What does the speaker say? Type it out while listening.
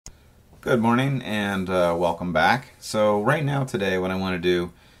Good morning and welcome back. So right now today what I want to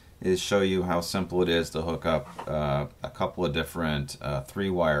do is show you how simple it is to hook up a couple of different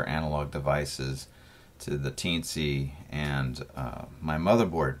 3-wire analog devices to the Teensy and my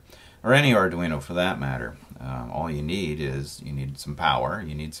motherboard, or any Arduino for that matter. All you need is some power,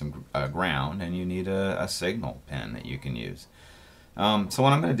 you need some ground, and you need a signal pin that you can use. So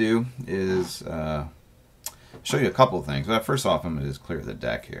what I'm going to do is show you a couple of things. But first off, I'm going to just clear the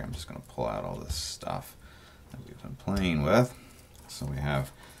deck here. I'm just going to pull out all this stuff that we've been playing with. So we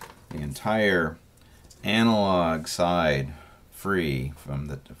have the entire analog side free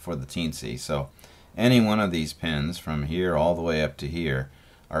for the Teensy. So any one of these pins from here all the way up to here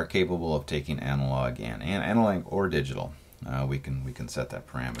are capable of taking analog and analog or digital. We can set that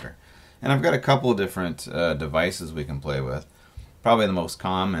parameter. And I've got a couple of different devices we can play with. Probably the most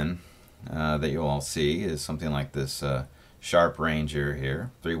common that you'll all see is something like this Sharp Ranger here,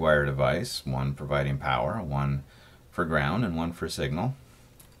 3-wire device, one providing power, one for ground, and one for signal.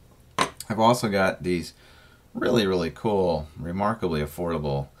 I've also got these really cool, remarkably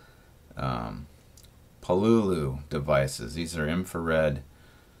affordable Pololu devices. These are infrared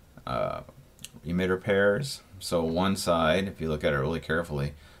emitter pairs. So one side, if you look at it really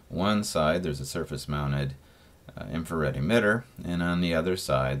carefully, one side there's a surface mounted infrared emitter, and on the other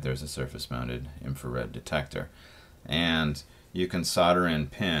side there's a surface mounted infrared detector, and you can solder in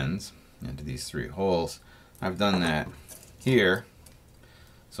pins into these 3 holes. I've done that here,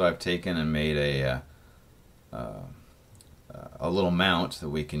 so I've taken and made a little mount that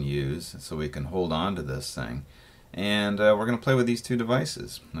we can use so we can hold on to this thing, and we're going to play with these 2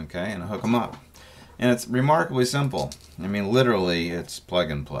 devices, okay, and hook them up. And it's remarkably simple. I mean, literally it's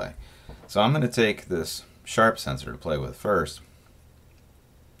plug and play. So I'm going to take this Sharp sensor to play with first,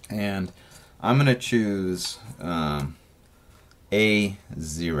 and I'm going to choose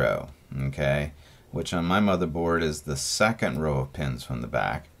A0, okay, which on my motherboard is the second row of pins from the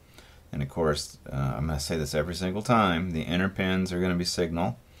back. And of course, I'm going to say this every single time, the inner pins are going to be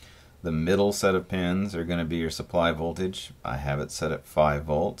signal, the middle set of pins are going to be your supply voltage. I have it set at 5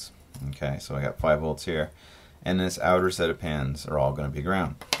 volts, okay, so I got 5 volts here, and this outer set of pins are all going to be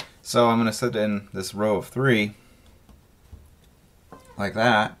ground. So I'm going to set in this row of 3 like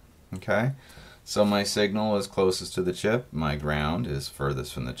that, okay? So my signal is closest to the chip, my ground is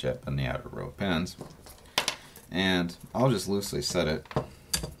furthest from the chip and the outer row of pins. And I'll just loosely set it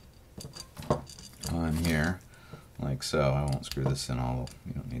on here like so. I won't screw this in all,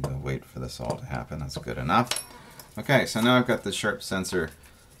 you don't need to wait for this all to happen, that's good enough. Okay, so now I've got the Sharp sensor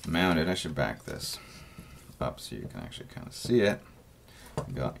mounted. I should back this up so you can actually kind of see it.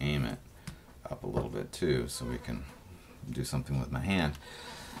 Maybe I'll aim it up a little bit too so we can do something with my hand.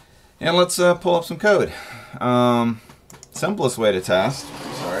 And let's pull up some code. Simplest way to test,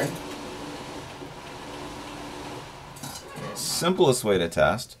 simplest way to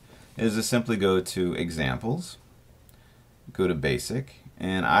test is to simply go to examples, go to basic,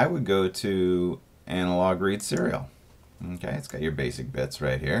 and I would go to analog read serial. Okay, it's got your basic bits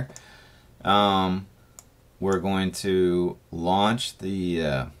right here. We're going to launch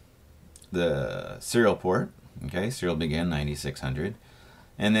the serial port, okay, serial begin 9600,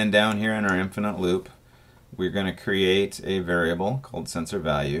 and then down here in our infinite loop we're going to create a variable called sensor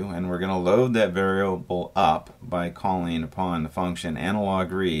value, and we're going to load that variable up by calling upon the function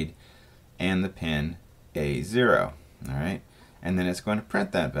analog read and the pin A0, alright, and then it's going to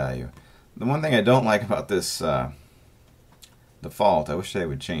print that value. The one thing I don't like about this default, I wish they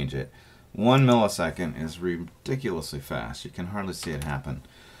would change it. 1 millisecond is ridiculously fast. You can hardly see it happen.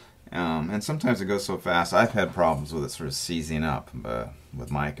 And sometimes it goes so fast, I've had problems with it sort of seizing up with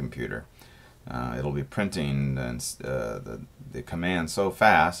my computer. It'll be printing and the command so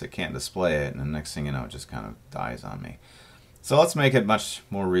fast it can't display it, and the next thing you know it just kind of dies on me. So let's make it much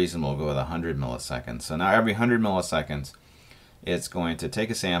more reasonable, go with 100 milliseconds. So now every 100 milliseconds it's going to take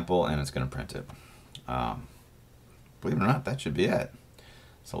a sample and it's going to print it. Believe it or not, that should be it.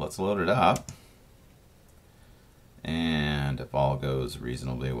 So let's load it up, and if all goes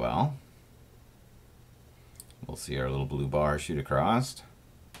reasonably well, we'll see our little blue bar shoot across.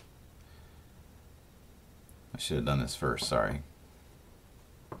 I should have done this first, sorry.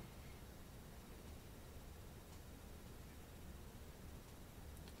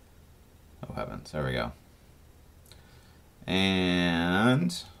 Oh heavens, there we go.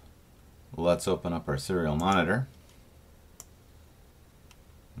 And let's open up our serial monitor.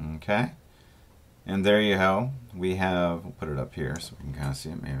 Okay, and there you go. We have, we'll put it up here so we can kind of see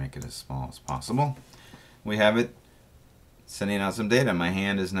it, maybe make it as small as possible. We have it sending out some data. My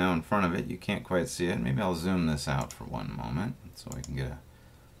hand is now in front of it. You can't quite see it. Maybe I'll zoom this out for one moment so I can get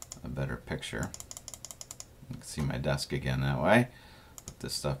a better better picture. You can see my desk again that way. Put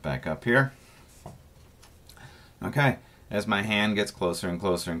this stuff back up here. Okay, as my hand gets closer and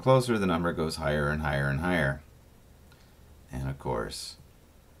closer and closer, the number goes higher and higher and higher. And of course,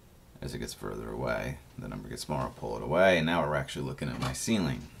 as it gets further away, the number gets smaller. I'll pull it away, and now we're actually looking at my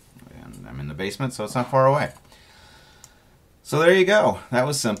ceiling. And I'm in the basement, so it's not far away. So there you go. That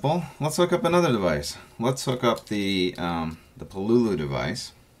was simple. Let's hook up another device. Let's hook up the Polulu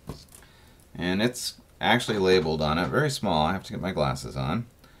device. And it's actually labeled on it, very small. I have to get my glasses on.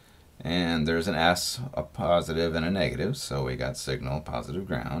 And there's an S, a positive, and a negative. So we got signal, positive,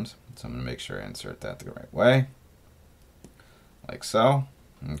 ground. So I'm going to make sure I insert that the right way. Like so.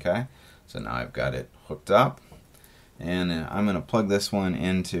 Okay. So now I've got it hooked up. And I'm going to plug this one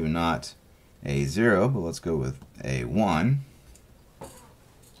into not a 0, but let's go with a 1.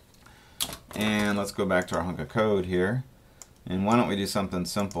 And let's go back to our hunk of code here. And why don't we do something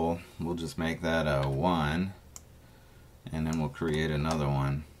simple? We'll just make that a 1. And then we'll create another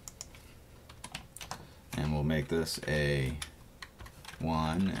one. And we'll make this a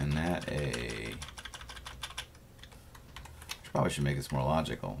 1 and that a... Probably should make this more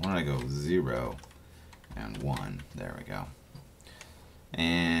logical. Why don't I go 0 and 1? There we go.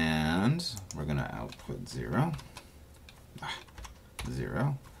 And we're going to output 0.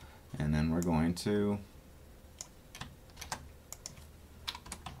 0. And then we're going to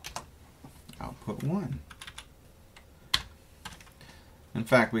output 1. In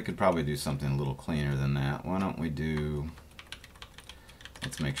fact, we could probably do something a little cleaner than that. Why don't we do...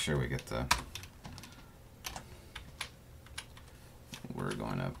 Let's make sure we get the... We're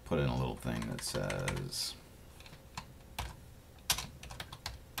going to put in a little thing that says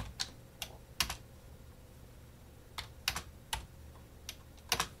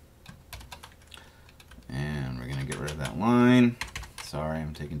and we're going to get rid of that line. Sorry,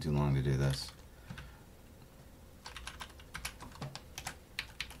 I'm taking too long to do this.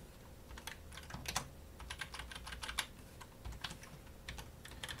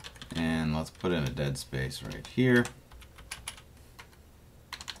 And let's put in a dead space right here.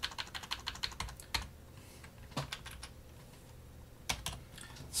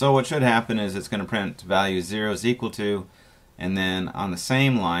 So what should happen is it's going to print value 0 is equal to, and then on the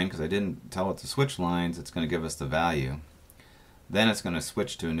same line, because I didn't tell it to switch lines, it's going to give us the value. Then it's going to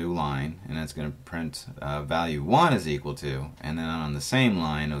switch to a new line, and it's going to print value 1 is equal to, and then on the same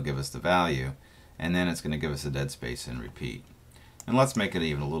line it'll give us the value, and then it's going to give us a dead space and repeat. And let's make it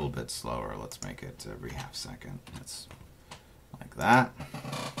even a little bit slower. Let's make it every half second. That's like that.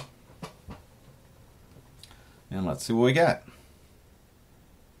 And let's see what we get.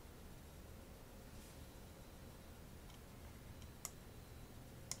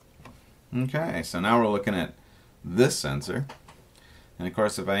 Okay, so now we're looking at this sensor. And of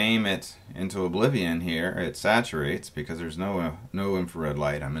course, if I aim it into oblivion here, it saturates because there's no infrared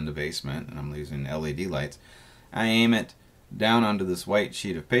light. I'm in the basement and I'm using LED lights. I aim it down onto this white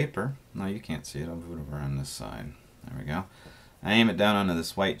sheet of paper. No, you can't see it. I'll put it over on this side. There we go. I aim it down onto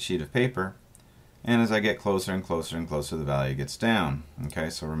this white sheet of paper, and as I get closer and closer and closer, the value gets down. Okay,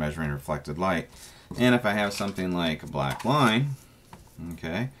 so we're measuring reflected light. And if I have something like a black line,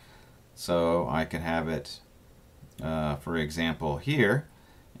 okay, so I could have it, for example, here,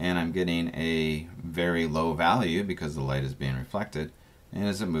 and I'm getting a very low value because the light is being reflected, and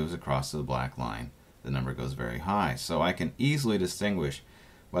as it moves across to the black line, the number goes very high. So I can easily distinguish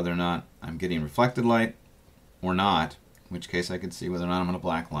whether or not I'm getting reflected light or not, in which case I can see whether or not I'm on a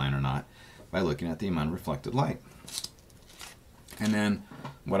black line or not by looking at the amount of reflected light. And then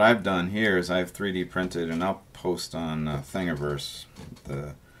what I've done here is I've 3D printed, and I'll post on Thingiverse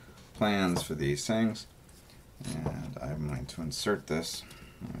the plans for these things. And I'm going to insert this.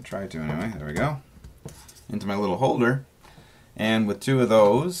 I'm going to try to anyway. There we go. Into my little holder. And with 2 of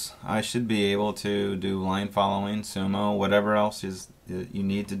those, I should be able to do line following, sumo, whatever else you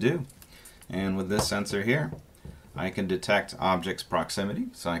need to do. And with this sensor here, I can detect objects' proximity,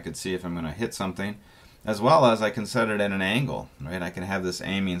 so I can see if I'm going to hit something, as well as I can set it at an angle. Right? I can have this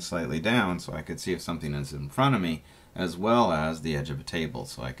aiming slightly down, so I could see if something is in front of me, as well as the edge of a table,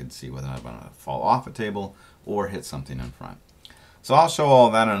 so I can see whether I'm going to fall off a table or hit something in front. So I'll show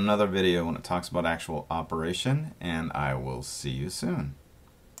all that in another video when it talks about actual operation, and I will see you soon.